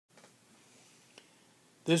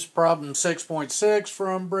This is problem 6.6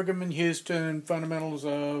 from Brigham and Houston, Fundamentals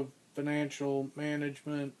of Financial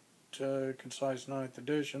Management, Concise 9th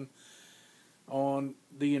edition, on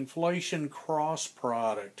the inflation cross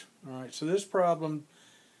product. All right, so this problem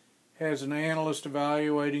has an analyst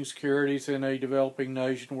evaluating securities in a developing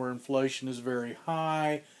nation where inflation is very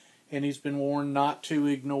high, and he's been warned not to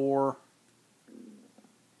ignore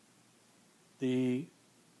the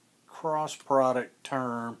cross product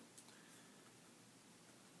term.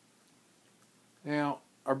 Now,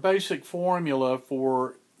 our basic formula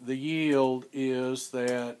for the yield is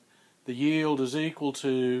that the yield is equal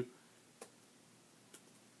to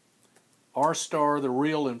R star, the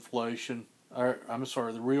real inflation,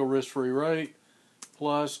 the real risk-free rate,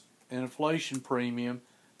 plus an inflation premium,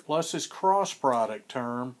 plus this cross product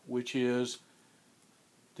term, which is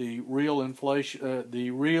the real inflation, the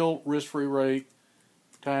real risk-free rate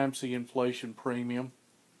times the inflation premium,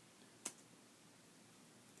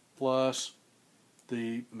 plus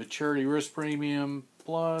the maturity risk premium,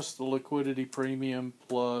 plus the liquidity premium,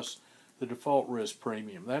 plus the default risk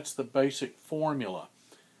premium. That's the basic formula.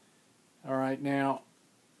 All right, now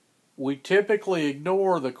we typically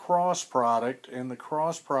ignore the cross product, and the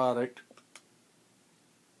cross product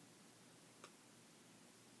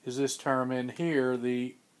is this term in here,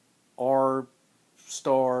 the R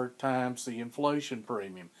star times the inflation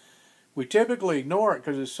premium. We typically ignore it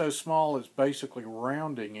because it's so small it's basically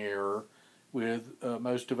rounding error with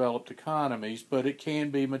most developed economies, but it can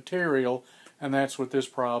be material, and that's what this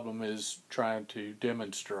problem is trying to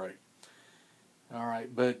demonstrate. All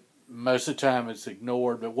right, but most of the time it's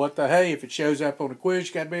ignored, but what the hey, if it shows up on a quiz,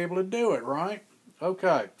 you got to be able to do it, right?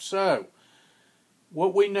 Okay, so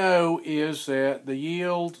what we know is that the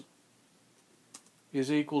yield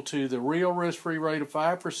is equal to the real risk-free rate of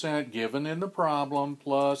 5% given in the problem,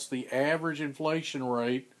 plus the average inflation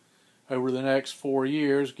rate over the next 4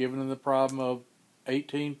 years, given in the problem of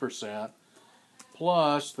 18%,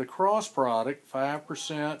 plus the cross product,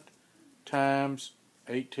 5% times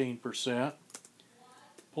 18%,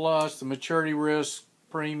 plus the maturity risk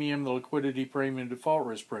premium, the liquidity premium, default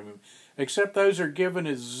risk premium, except those are given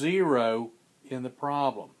as 0 in the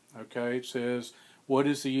problem. Okay, it says, what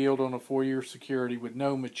is the yield on a 4-year security with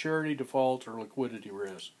no maturity, default, or liquidity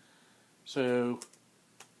risk? So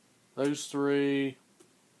those three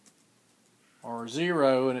are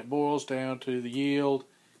 0, and it boils down to the yield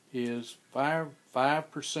is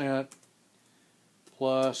 5%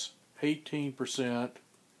 plus 18%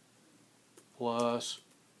 plus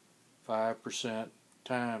 5%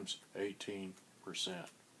 times 18%.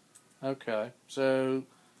 Okay, so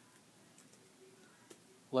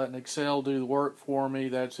letting Excel do the work for me,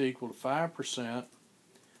 that's equal to 5%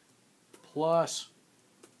 plus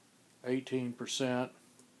 18%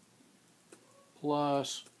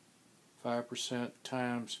 plus 5%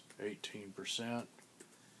 times 18%,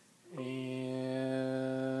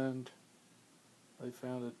 and they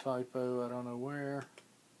found a typo, I don't know where.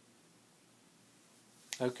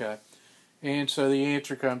 Okay, and so the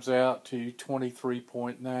answer comes out to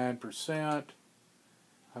 23.9%.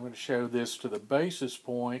 I'm going to show this to the basis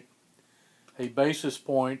point. A basis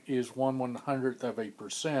point is 1/100th of a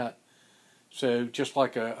percent. So just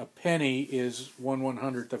like a penny is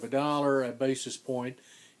 1/100th of a dollar, a basis point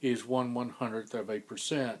is 1/100th of a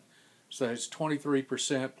percent. So it's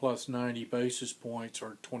 23% plus 90 basis points,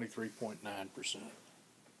 or 23.9%.